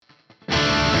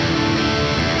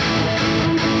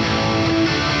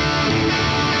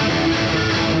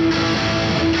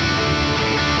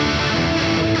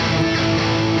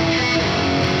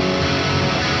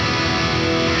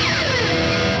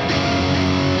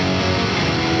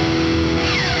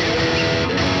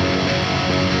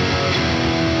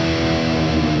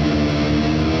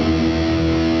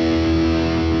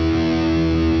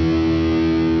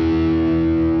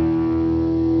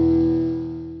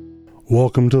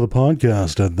Welcome to the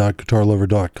podcast at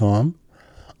thatguitarlover.com.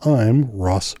 I'm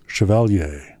Ross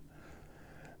Chevalier.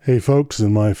 Hey folks,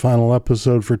 in my final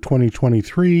episode for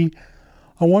 2023,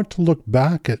 I want to look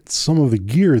back at some of the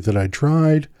gear that I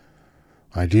tried,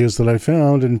 ideas that I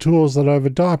found, and tools that I've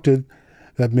adopted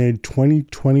that made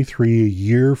 2023 a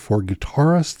year for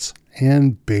guitarists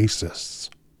and bassists.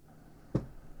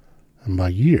 And by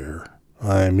year,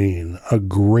 I mean a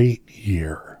great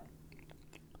year.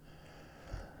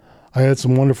 I had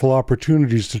some wonderful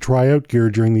opportunities to try out gear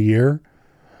during the year,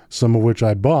 some of which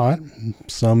I bought,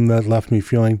 some that left me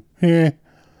feeling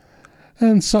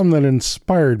and some that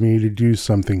inspired me to do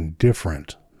something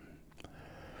different.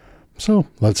 So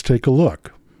let's take a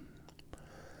look.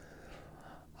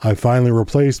 I finally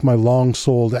replaced my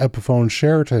long-sold Epiphone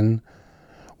Sheraton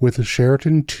with a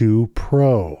Sheraton 2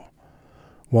 Pro,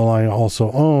 while I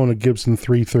also own a Gibson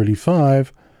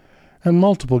 335 and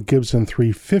multiple Gibson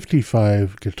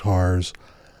 355 guitars.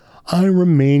 I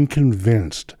remain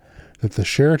convinced that the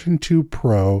Sheraton 2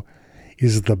 Pro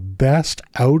is the best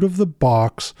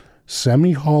out-of-the-box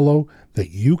semi-hollow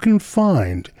that you can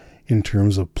find in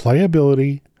terms of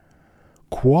playability,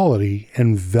 quality,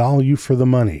 and value for the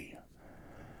money.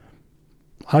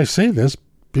 I say this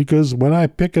because when I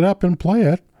pick it up and play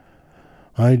it,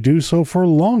 I do so for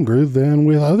longer than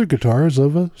with other guitars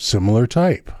of a similar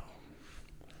type.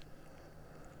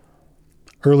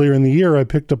 Earlier in the year, I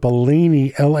picked up a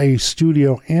Laney LA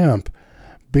Studio amp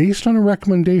based on a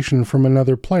recommendation from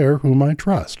another player whom I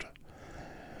trust.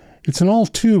 It's an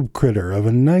all-tube critter of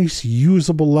a nice,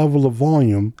 usable level of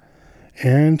volume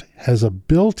and has a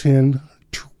built-in,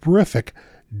 terrific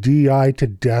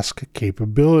DI-to-desk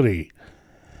capability.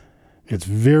 It's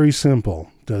very simple,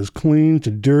 does clean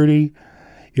to dirty,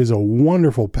 is a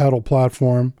wonderful pedal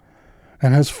platform,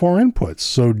 and has 4 inputs,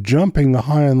 so jumping the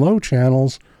high and low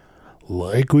channels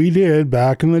like we did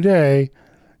back in the day,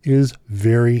 is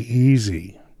very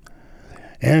easy.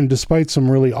 And despite some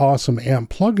really awesome amp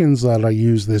plugins that I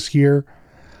use this year,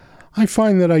 I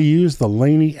find that I use the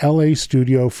Laney LA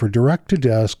Studio for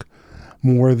direct-to-desk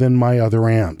more than my other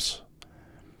amps.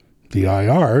 The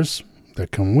IRs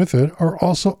that come with it are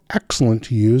also excellent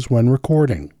to use when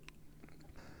recording.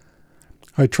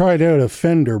 I tried out a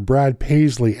Fender Brad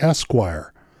Paisley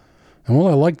Esquire, and while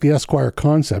I like the Esquire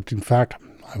concept, in fact,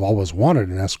 I've always wanted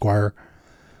an Esquire,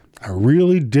 I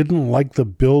really didn't like the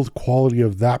build quality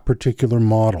of that particular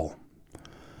model.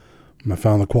 I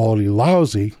found the quality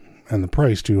lousy and the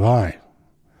price too high.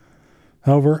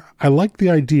 However, I liked the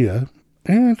idea,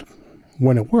 and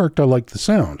when it worked, I liked the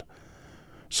sound.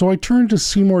 So I turned to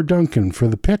Seymour Duncan for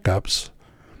the pickups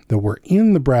that were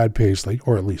in the Brad Paisley,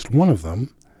 or at least one of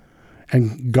them,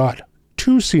 and got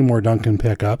 2 Seymour Duncan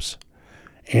pickups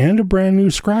and a brand new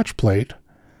scratch plate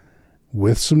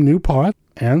with some new pot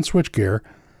and switchgear,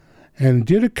 and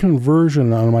did a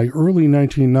conversion on my early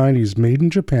 1990s made in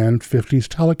Japan 50s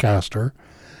Telecaster,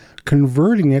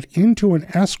 converting it into an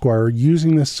Esquire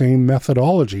using the same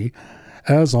methodology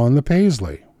as on the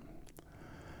Paisley.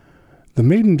 The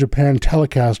made in Japan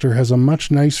Telecaster has a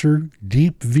much nicer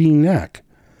deep V neck,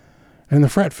 and the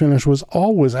fret finish was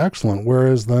always excellent,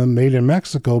 whereas the made in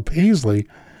Mexico Paisley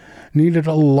needed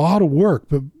a lot of work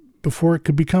before it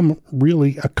could become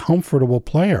really a comfortable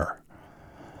player.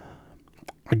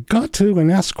 I got to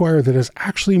an Esquire that is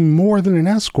actually more than an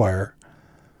Esquire,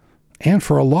 and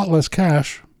for a lot less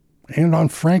cash, and on,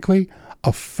 frankly,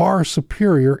 a far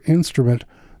superior instrument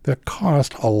that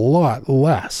cost a lot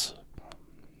less.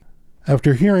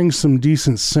 After hearing some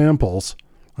decent samples,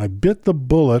 I bit the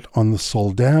bullet on the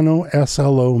Soldano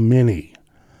SLO Mini.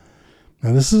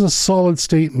 Now, this is a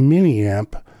solid-state mini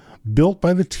amp built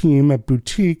by the team at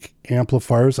Boutique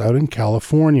Amplifiers out in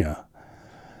California.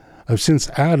 I've since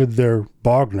added their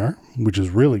Bogner, which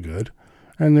is really good,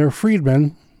 and their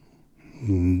Friedman,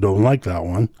 don't like that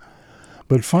one,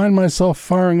 but find myself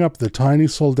firing up the tiny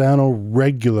Soldano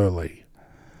regularly.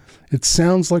 It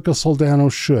sounds like a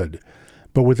Soldano should,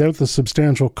 but without the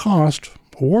substantial cost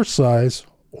or size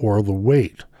or the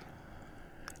weight.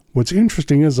 What's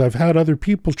interesting is I've had other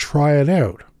people try it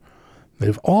out.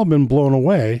 They've all been blown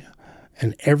away,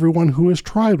 and everyone who has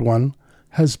tried one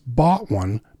has bought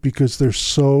one because they're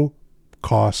so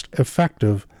cost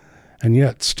effective and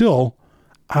yet still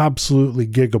absolutely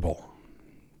giggable.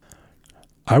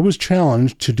 I was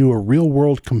challenged to do a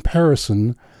real-world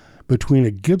comparison between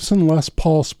a Gibson Les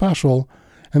Paul Special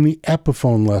and the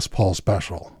Epiphone Les Paul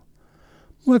Special.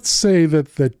 Let's say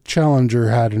that the challenger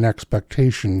had an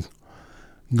expectation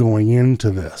going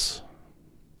into this.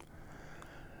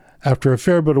 After a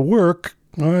fair bit of work,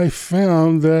 I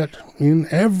found that in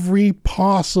every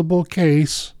possible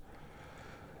case,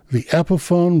 The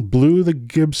Epiphone blew the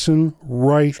Gibson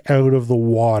right out of the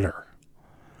water.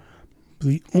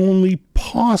 The only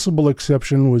possible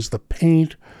exception was the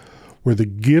paint, where the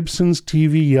Gibson's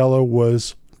TV yellow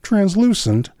was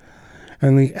translucent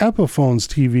and the Epiphone's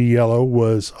TV yellow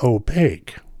was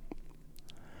opaque.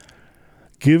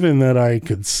 Given that I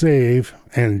could save,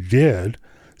 and did,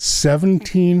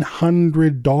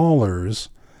 $1,700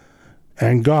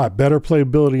 and got better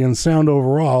playability and sound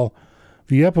overall,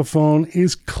 the Epiphone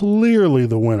is clearly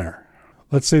the winner.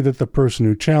 Let's say that the person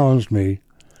who challenged me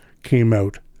came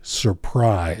out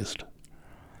surprised.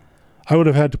 I would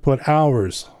have had to put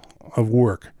hours of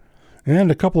work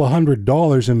and a couple of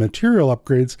 $100 in material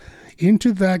upgrades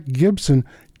into that Gibson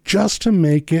just to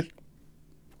make it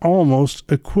almost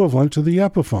equivalent to the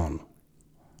Epiphone.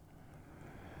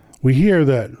 We hear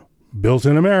that built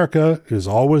in America is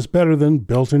always better than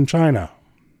built in China.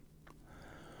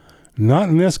 Not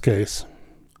in this case,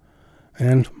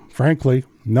 and frankly,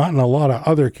 not in a lot of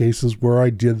other cases where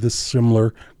I did this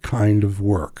similar kind of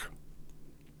work.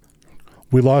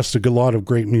 We lost a lot of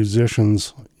great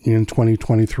musicians in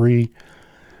 2023,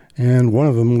 and one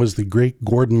of them was the great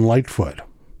Gordon Lightfoot.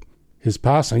 His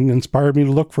passing inspired me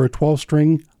to look for a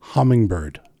 12-string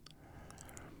hummingbird.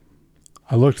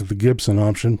 I looked at the Gibson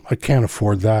option. I can't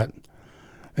afford that.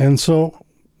 And so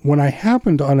when I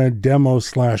happened on a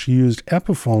demo/used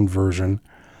Epiphone version,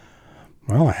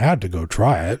 well, I had to go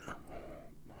try it.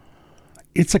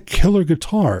 It's a killer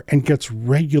guitar and gets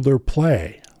regular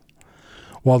play.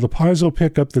 While the piezo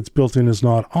pickup that's built in is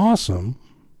not awesome,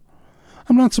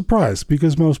 I'm not surprised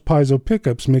because most piezo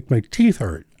pickups make my teeth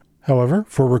hurt. However,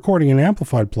 for recording and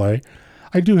amplified play,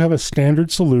 I do have a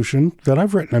standard solution that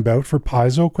I've written about for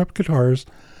piezo-equipped guitars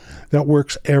that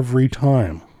works every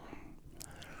time.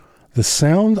 The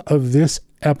sound of this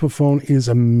Epiphone is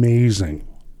amazing.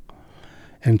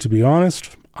 And to be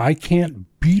honest, I can't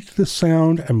beat the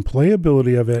sound and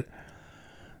playability of it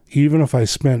even if I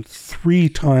spent 3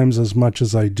 times as much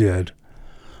as I did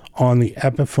on the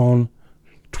Epiphone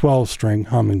 12-string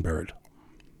hummingbird.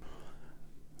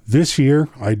 This year,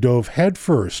 I dove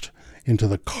headfirst into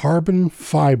the carbon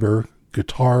fiber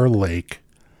guitar lake.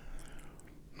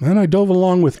 Then I dove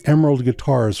along with Emerald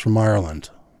Guitars from Ireland.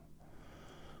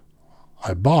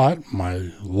 I bought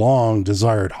my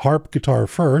long-desired harp guitar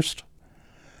first.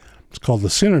 It's called the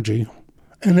Synergy,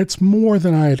 and it's more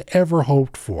than I had ever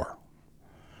hoped for.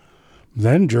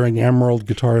 Then, during Emerald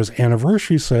Guitars'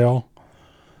 anniversary sale,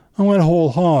 I went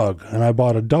whole hog, and I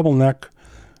bought a double-neck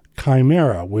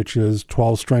Chimera, which is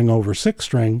 12-string over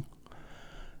 6-string,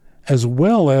 as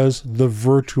well as the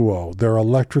Virtuo, their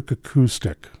electric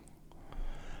acoustic.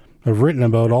 I've written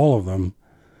about all of them,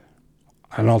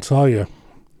 and I'll tell you,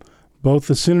 both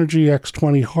the Synergy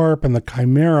X20 harp and the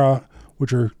Chimera,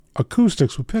 which are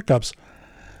acoustics with pickups,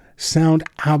 sound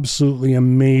absolutely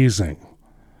amazing.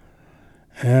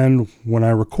 And when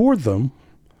I record them,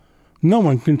 no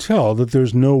one can tell that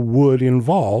there's no wood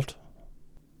involved.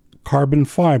 Carbon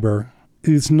fiber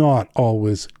is not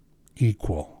always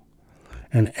equal.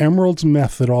 And Emerald's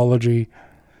methodology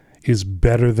is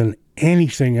better than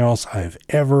anything else I've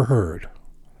ever heard.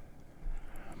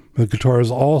 The guitars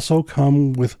also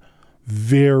come with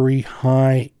very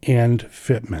high-end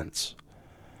fitments.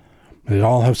 They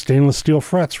all have stainless steel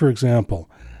frets, for example,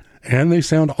 and they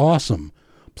sound awesome.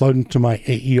 Plugged into my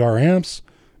AER amps,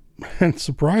 and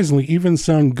surprisingly even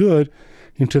sound good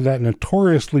into that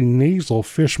notoriously nasal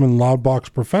Fishman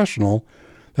Loudbox Professional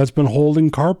that's been holding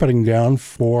carpeting down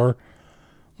for,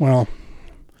 well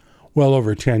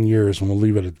over 10 years, and we'll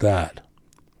leave it at that.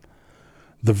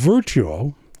 The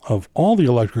Virtuo, of all the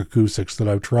electric acoustics that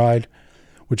I've tried,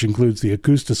 which includes the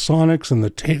Acoustasonics and the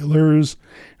Taylors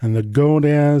and the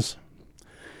Godas,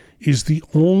 is the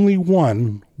only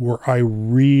one where I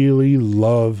really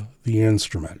love the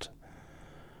instrument.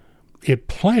 It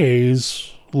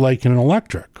plays like an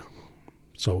electric,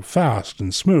 so fast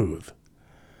and smooth.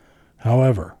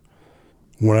 However,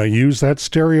 when I use that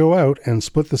stereo out and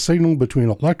split the signal between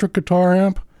electric guitar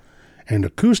amp and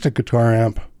acoustic guitar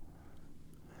amp,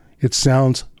 it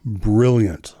sounds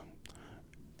brilliant.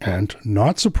 And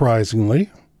not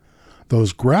surprisingly,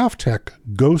 those Graphtec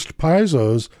Ghost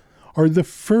Piezos are the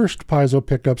first piezo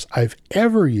pickups I've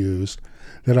ever used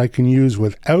that I can use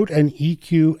without an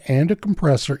EQ and a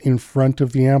compressor in front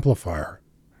of the amplifier.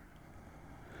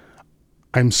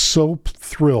 I'm so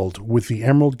thrilled with the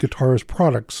Emerald Guitars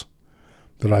products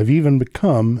that I've even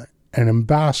become an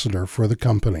ambassador for the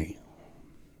company.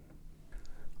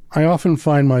 I often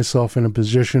find myself in a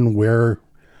position where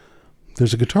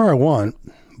there's a guitar I want,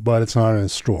 but it's not in a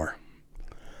store.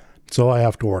 So I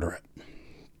have to order it.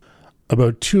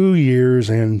 About 2 years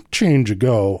and change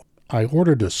ago, I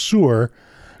ordered a Shure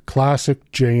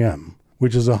Classic JM,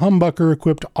 which is a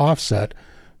humbucker-equipped offset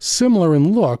similar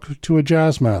in look to a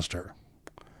Jazzmaster.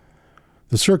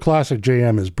 The Shure Classic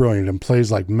JM is brilliant and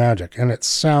plays like magic, and it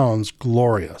sounds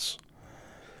glorious.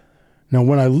 Now,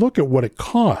 when I look at what it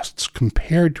costs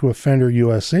compared to a Fender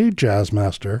USA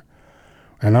Jazzmaster,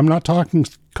 and I'm not talking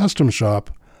custom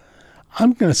shop,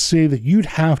 I'm going to say that you'd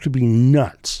have to be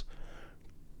nuts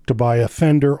to buy a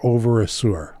Fender over a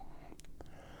Shure.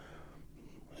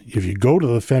 If you go to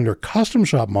the Fender custom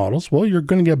shop models, well, you're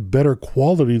going to get better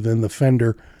quality than the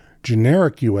Fender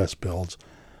generic US builds,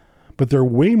 but they're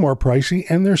way more pricey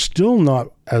and they're still not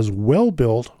as well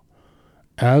built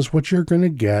as what you're going to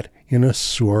get in a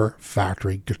Shure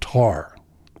factory guitar.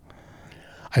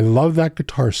 I love that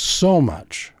guitar so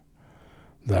much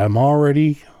that I'm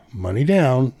already money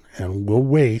down and will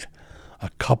wait a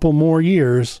couple more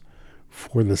years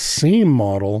for the same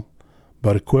model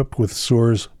but equipped with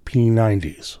Shure's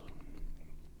P90s.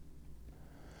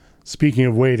 Speaking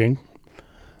of waiting,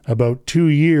 about 2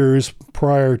 years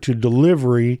prior to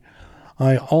delivery,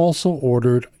 I also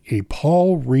ordered a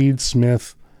Paul Reed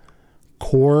Smith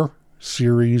Core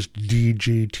Series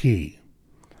DGT.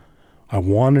 I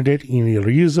wanted it in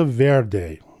Irisa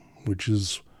Verde, which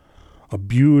is a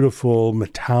beautiful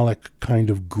metallic kind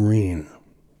of green.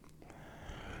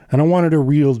 And I wanted a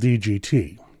real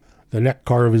DGT. The neck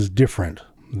carve is different.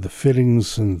 The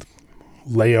fittings and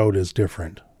layout is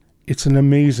different. It's an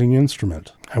amazing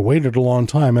instrument. I waited a long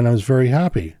time and I was very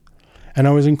happy. And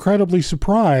I was incredibly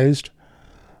surprised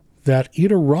that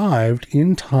it arrived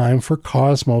in time for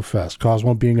Cosmo Fest,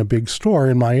 Cosmo being a big store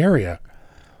in my area.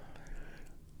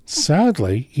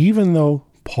 Sadly, even though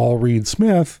Paul Reed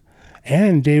Smith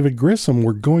and David Grissom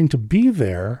were going to be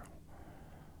there,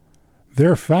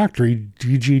 their factory,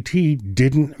 DGT,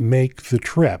 didn't make the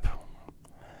trip.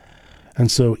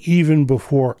 And so even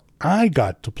before I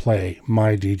got to play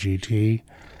my DGT,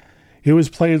 it was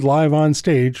played live on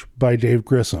stage by Dave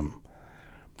Grissom,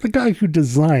 the guy who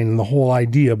designed the whole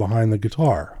idea behind the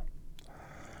guitar.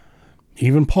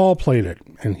 Even Paul played it,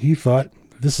 and he thought,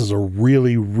 this is a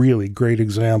really, really great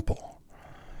example.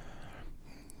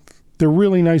 They're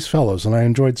really nice fellows, and I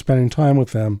enjoyed spending time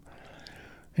with them,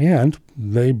 and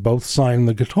they both signed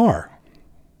the guitar.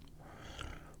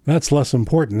 That's less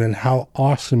important than how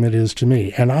awesome it is to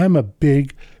me, and I'm a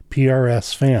big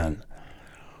PRS fan.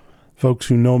 Folks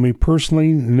who know me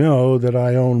personally know that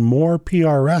I own more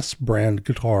PRS brand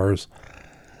guitars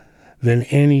than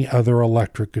any other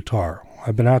electric guitar.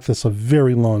 I've been at this a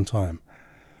very long time.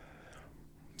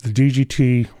 The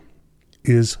DGT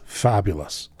is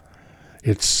fabulous.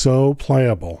 It's so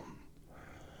playable.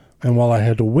 And while I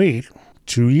had to wait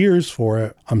 2 years for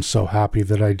it, I'm so happy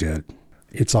that I did.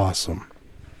 It's awesome.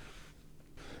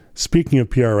 Speaking of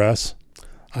PRS,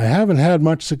 I haven't had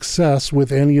much success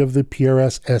with any of the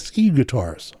PRS SE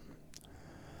guitars.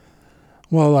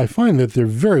 Well, I find that they're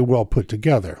very well put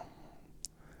together.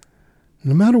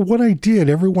 No matter what I did,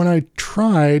 everyone I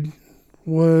tried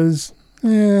was,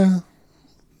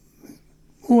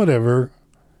 whatever.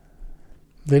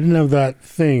 They didn't have that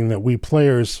thing that we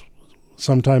players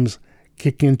sometimes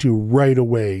kick into right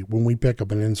away when we pick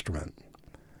up an instrument.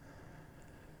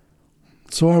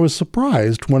 So I was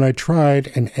surprised when I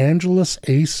tried an Angelus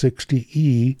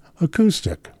A60E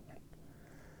acoustic.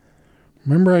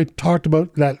 Remember I talked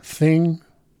about that thing?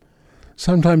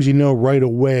 Sometimes you know right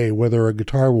away whether a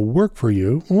guitar will work for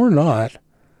you or not.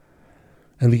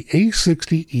 And the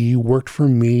A60E worked for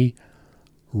me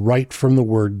right from the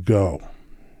word go.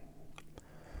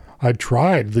 I'd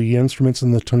tried the instruments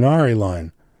in the Tonari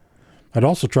line. I'd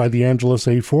also tried the Angelus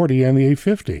A40 and the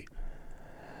A50.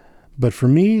 But for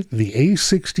me, the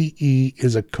A60E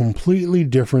is a completely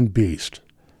different beast.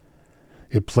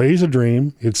 It plays a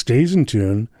dream, it stays in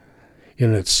tune,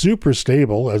 and it's super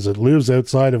stable as it lives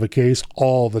outside of a case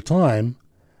all the time.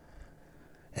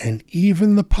 And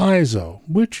even the piezo,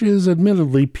 which is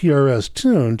admittedly PRS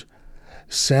tuned,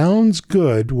 sounds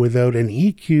good without an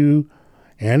EQ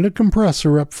and a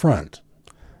compressor up front.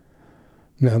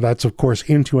 Now that's of course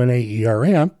into an AER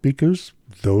amp because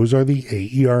those are the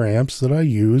AER amps that I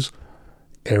use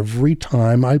every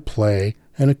time I play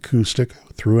an acoustic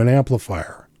through an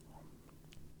amplifier.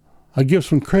 I give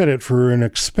some credit for an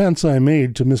expense I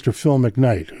made to Mr. Phil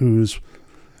McKnight, whose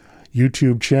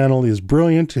YouTube channel is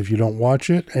brilliant. If you don't watch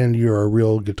it and you're a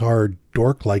real guitar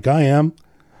dork like I am,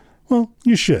 well,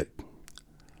 you should.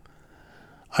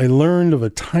 I learned of a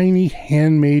tiny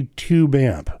handmade tube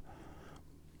amp.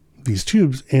 These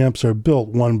tube amps are built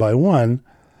one by one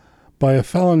by a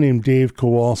fellow named Dave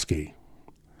Kowalski.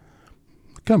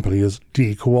 The company is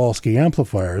D. Kowalski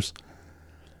Amplifiers,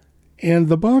 And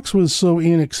the box was so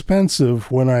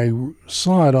inexpensive when I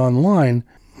saw it online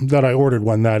that I ordered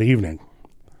one that evening.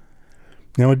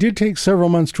 Now, it did take several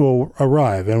months to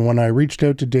arrive, and when I reached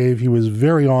out to Dave, he was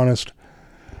very honest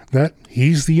that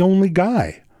he's the only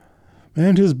guy,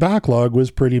 and his backlog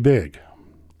was pretty big.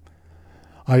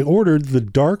 I ordered the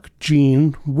dark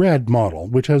jean red model,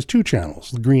 which has 2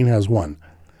 channels. The green has 1.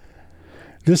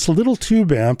 This little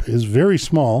tube amp is very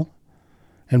small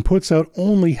and puts out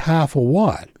only half a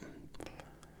watt.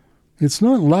 It's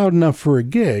not loud enough for a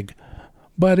gig,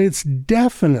 but it's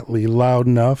definitely loud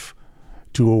enough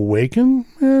to awaken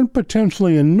and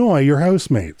potentially annoy your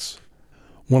housemates.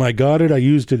 When I got it, I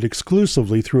used it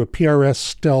exclusively through a PRS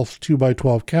Stealth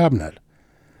 2x12 cabinet.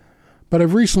 But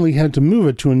I've recently had to move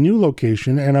it to a new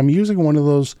location, and I'm using one of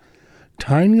those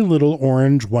tiny little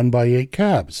orange 1x8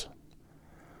 cabs.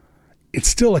 It's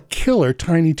still a killer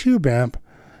tiny tube amp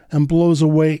and blows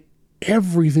away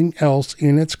everything else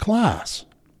in its class.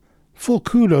 Full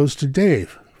kudos to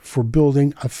Dave for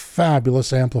building a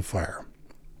fabulous amplifier.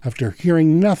 After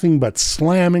hearing nothing but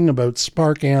slamming about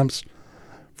Spark amps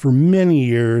for many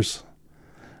years,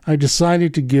 I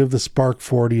decided to give the Spark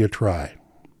 40 a try.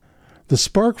 The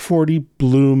Spark 40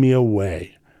 blew me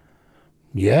away.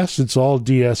 Yes, it's all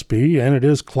DSP, and it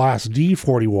is Class D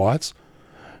 40 watts,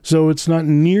 so it's not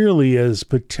nearly as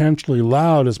potentially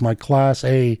loud as my Class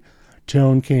A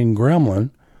Tone King Gremlin,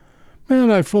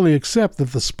 and I fully accept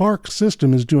that the Spark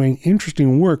system is doing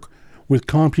interesting work with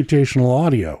computational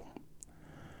audio.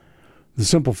 The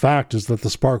simple fact is that the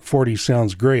Spark 40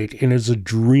 sounds great and is a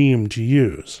dream to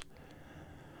use.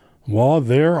 While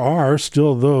there are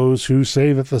still those who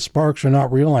say that the Sparks are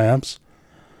not real amps,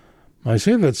 I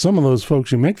say that some of those folks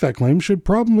who make that claim should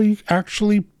probably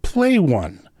actually play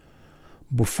one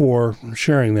before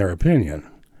sharing their opinion.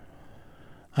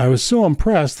 I was so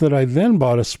impressed that I then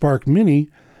bought a Spark Mini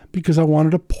because I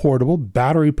wanted a portable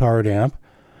battery-powered amp,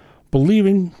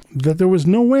 believing that there was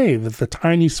no way that the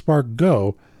tiny Spark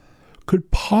Go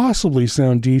could possibly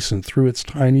sound decent through its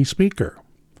tiny speaker.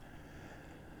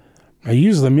 I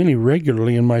use the Mini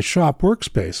regularly in my shop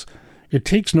workspace. It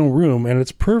takes no room, and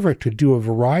it's perfect to do a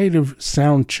variety of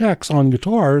sound checks on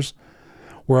guitars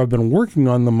where I've been working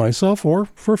on them myself or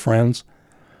for friends,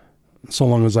 so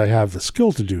long as I have the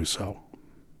skill to do so.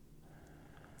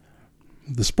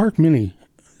 The Spark Mini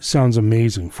sounds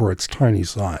amazing for its tiny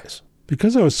size.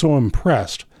 Because I was so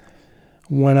impressed,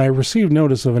 when I received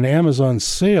notice of an Amazon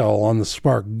sale on the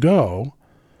Spark Go,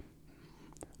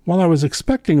 while I was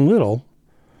expecting little,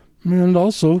 and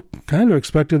also kind of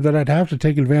expected that I'd have to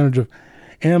take advantage of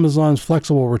Amazon's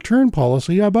flexible return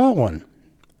policy, I bought one.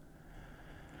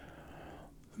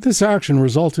 This action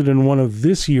resulted in one of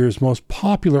this year's most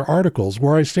popular articles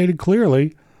where I stated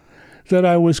clearly that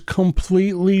I was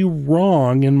completely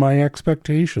wrong in my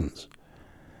expectations.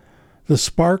 The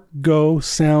Spark Go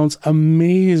sounds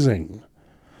amazing.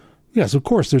 Yes, of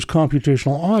course, there's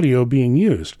computational audio being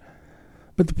used,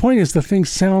 but the point is the thing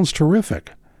sounds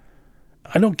terrific.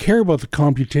 I don't care about the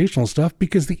computational stuff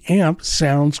because the amp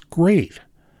sounds great.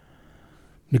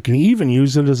 You can even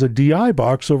use it as a DI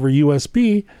box over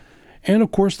USB, and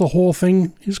of course the whole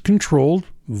thing is controlled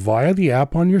via the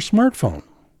app on your smartphone.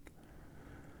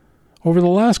 Over the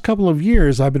last couple of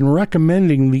years, I've been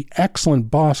recommending the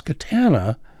excellent Boss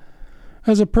Katana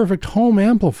as a perfect home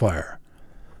amplifier,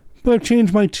 but I've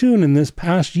changed my tune in this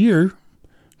past year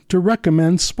to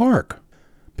recommend Spark.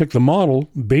 Pick the model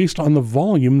based on the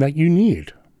volume that you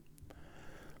need.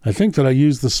 I think that I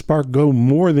use the Spark Go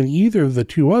more than either of the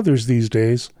two others these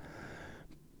days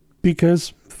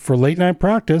because for late night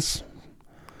practice,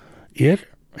 it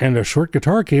and a short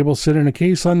guitar cable sit in a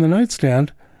case on the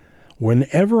nightstand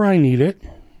whenever I need it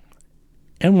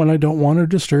and when I don't want to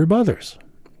disturb others.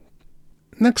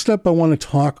 Next up, I want to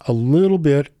talk a little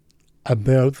bit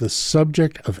about the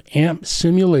subject of amp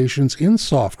simulations in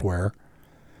software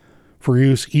for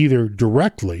use either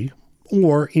directly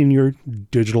or in your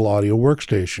digital audio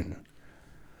workstation.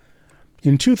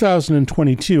 In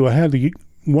 2022, I had the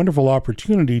wonderful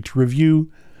opportunity to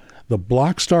review the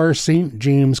Blackstar St.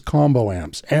 James combo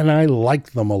amps, and I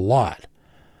liked them a lot.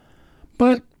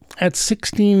 But at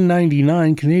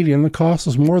 $16.99 Canadian, the cost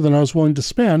is more than I was willing to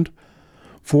spend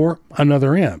for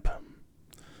another amp.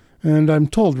 And I'm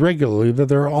told regularly that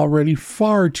there are already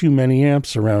far too many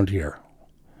amps around here.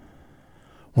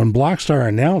 When Blackstar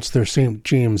announced their St.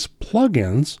 James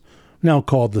plugins, now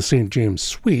called the St. James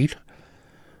Suite,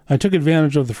 I took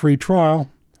advantage of the free trial,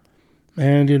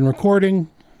 and in recording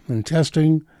and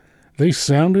testing, they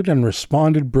sounded and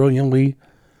responded brilliantly,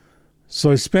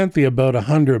 so I spent the about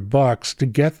 $100 to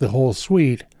get the whole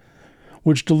suite,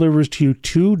 which delivers to you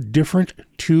 2 different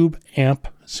tube amp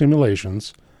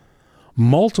simulations,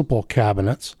 multiple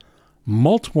cabinets,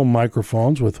 multiple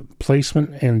microphones with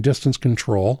placement and distance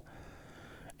control,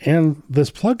 and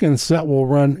this plugin set will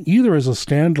run either as a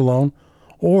standalone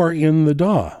or in the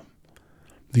DAW.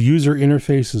 The user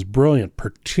interface is brilliant,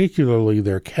 particularly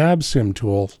their cab sim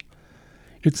tools.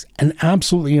 It's an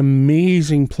absolutely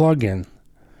amazing plugin.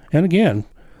 And again,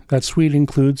 that suite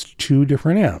includes 2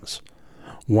 different amps,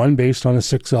 one based on a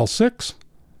 6L6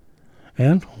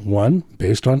 and one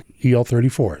based on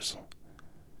EL34s.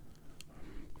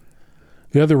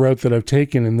 The other route that I've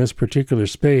taken in this particular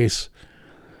space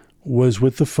was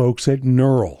with the folks at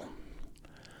Neural.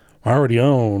 I already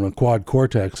own a Quad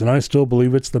Cortex, and I still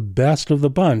believe it's the best of the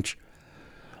bunch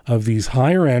of these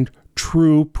higher-end,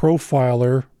 true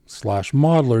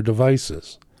profiler/modeler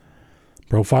devices.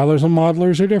 Profilers and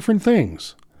modelers are different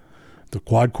things. The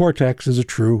Quad Cortex is a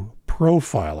true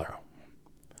profiler.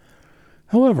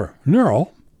 However,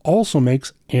 Neural also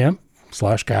makes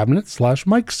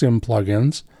amp/cabinet/mic sim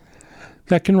plugins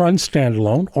that can run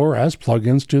standalone or as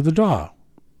plugins to the DAW.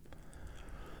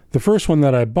 The first one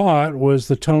that I bought was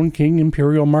the Tone King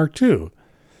Imperial Mark II,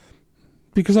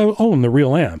 because I own the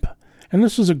real amp, and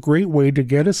this was a great way to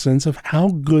get a sense of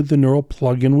how good the Neural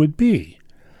plugin would be.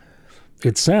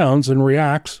 It sounds and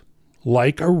reacts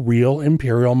like a real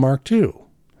Imperial Mark II.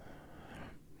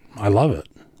 I love it.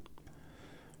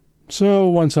 So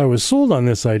once I was sold on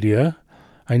this idea,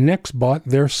 I next bought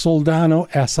their Soldano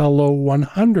SLO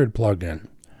 100 plugin.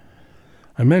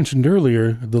 I mentioned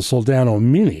earlier the Soldano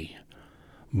Mini.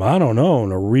 I don't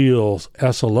own a real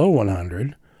SLO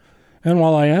 100, and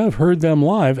while I have heard them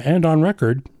live and on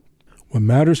record, what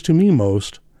matters to me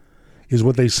most is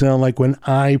what they sound like when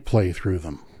I play through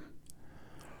them.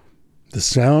 The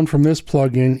sound from this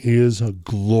plugin is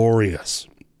glorious.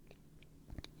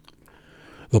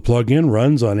 The plugin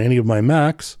runs on any of my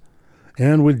Macs,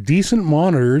 and with decent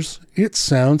monitors, it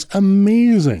sounds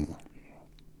amazing.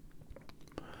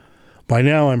 By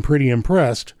now, I'm pretty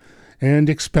impressed and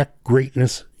expect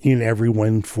greatness in every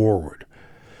win forward.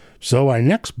 So I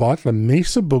next bought the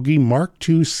Mesa Boogie Mark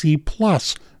II C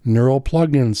Plus Neural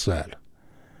plugin set.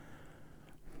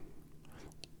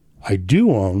 I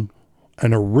do own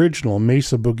an original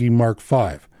Mesa Boogie Mark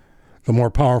V, the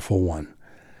more powerful one,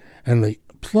 and the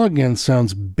plugin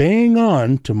sounds bang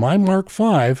on to my Mark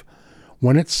V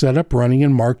when it's set up running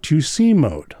in Mark II C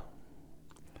mode.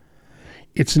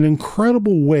 It's an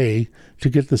incredible way to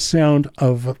get the sound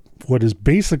of what is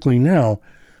basically now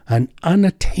an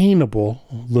unattainable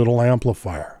little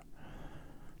amplifier.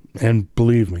 And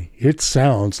believe me, it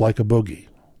sounds like a boogie.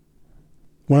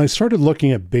 When I started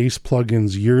looking at bass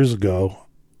plugins years ago,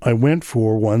 I went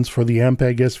for ones for the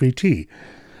Ampeg SVT.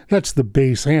 That's the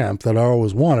bass amp that I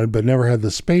always wanted but never had the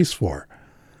space for.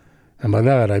 And by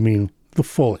that I mean the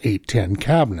full 810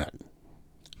 cabinet.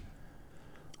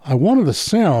 I wanted the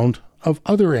sound of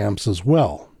other amps as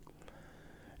well.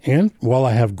 And while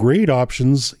I have great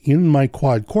options in my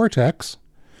Quad Cortex,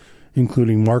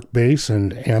 including Mark Bass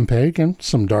and Ampeg and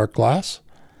some Dark Glass,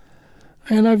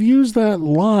 and I've used that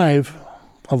live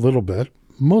a little bit,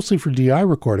 mostly for DI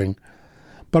recording,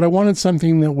 but I wanted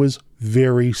something that was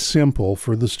very simple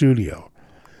for the studio.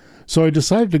 So I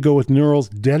decided to go with Neural's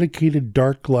dedicated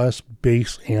Dark Glass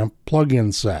bass amp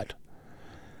plugin set.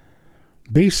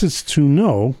 Bassists who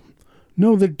know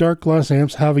that Dark Glass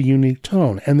amps have a unique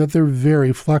tone and that they're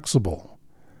very flexible.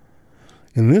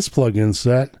 In this plugin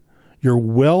set, you're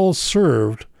well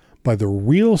served by the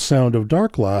real sound of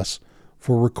Dark Glass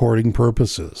for recording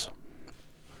purposes.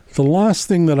 The last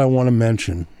thing that I want to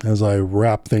mention as I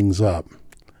wrap things up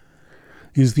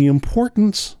is the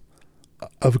importance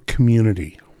of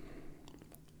community.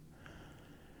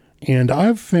 And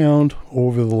I've found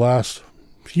over the last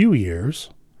few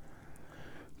years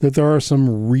that there are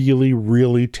some really,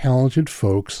 really talented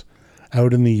folks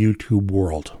out in the YouTube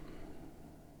world.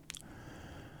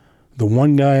 The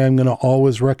one guy I'm going to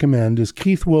always recommend is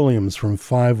Keith Williams from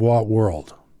 5 Watt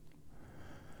World.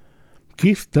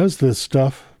 Keith does this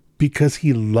stuff because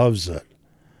he loves it.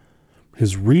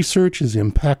 His research is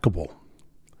impeccable.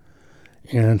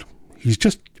 And he's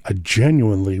just a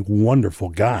genuinely wonderful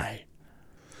guy.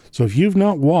 So if you've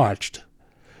not watched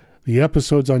the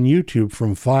episodes on YouTube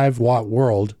from 5 Watt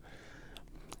World,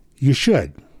 you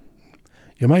should.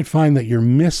 You might find that you're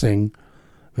missing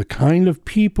the kind of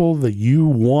people that you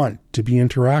want to be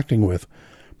interacting with,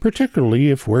 particularly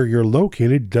if where you're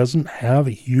located doesn't have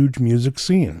a huge music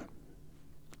scene.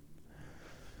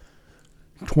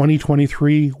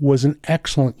 2023 was an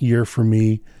excellent year for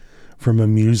me from a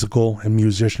musical and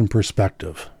musician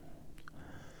perspective.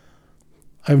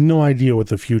 I have no idea what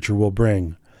the future will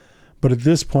bring, but at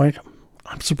this point,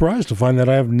 I'm surprised to find that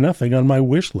I have nothing on my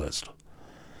wish list.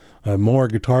 more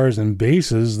guitars and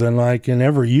basses than I can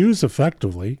ever use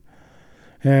effectively.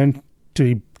 And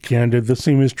to be candid, the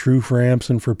same is true for amps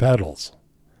and for pedals.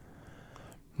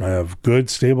 I have good,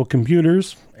 stable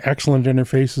computers, excellent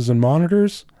interfaces and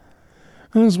monitors,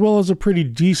 as well as a pretty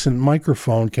decent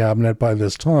microphone cabinet by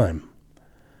this time.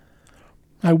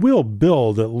 I will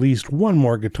build at least one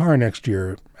more guitar next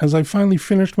year, as I finally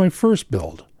finished my first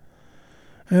build.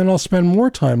 And I'll spend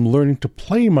more time learning to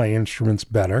play my instruments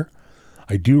better.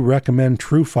 I do recommend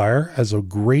TrueFire as a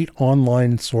great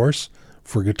online source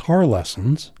for guitar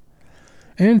lessons,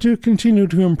 and to continue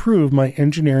to improve my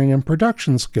engineering and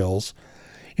production skills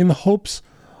in the hopes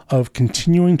of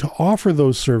continuing to offer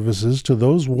those services to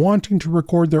those wanting to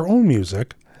record their own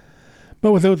music,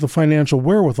 but without the financial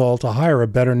wherewithal to hire a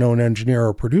better-known engineer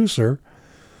or producer,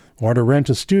 or to rent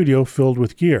a studio filled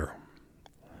with gear.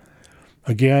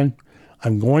 Again,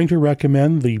 I'm going to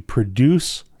recommend the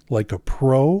Produce Like a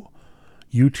Pro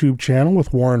YouTube channel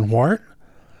with Warren Hart.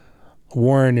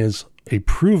 Warren is a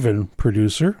proven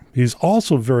producer. He's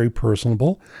also very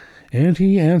personable, and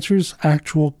he answers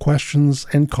actual questions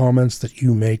and comments that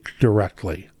you make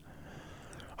directly.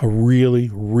 A really,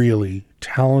 really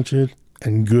talented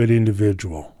and good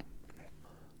individual.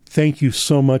 Thank you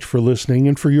so much for listening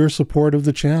and for your support of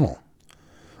the channel.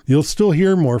 You'll still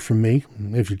hear more from me,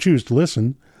 if you choose to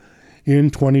listen, in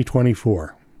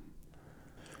 2024.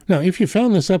 Now, if you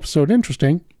found this episode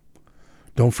interesting,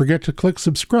 don't forget to click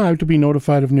subscribe to be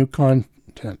notified of new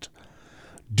content.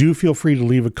 Do feel free to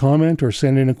leave a comment or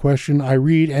send in a question. I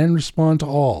read and respond to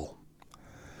all.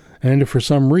 And if for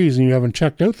some reason you haven't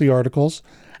checked out the articles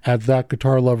at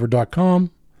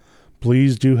thatguitarlover.com,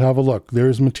 please do have a look.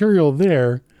 There's material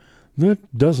there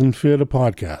that doesn't fit a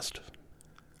podcast.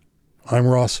 I'm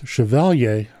Ross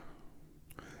Chevalier,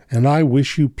 and I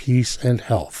wish you peace and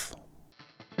health.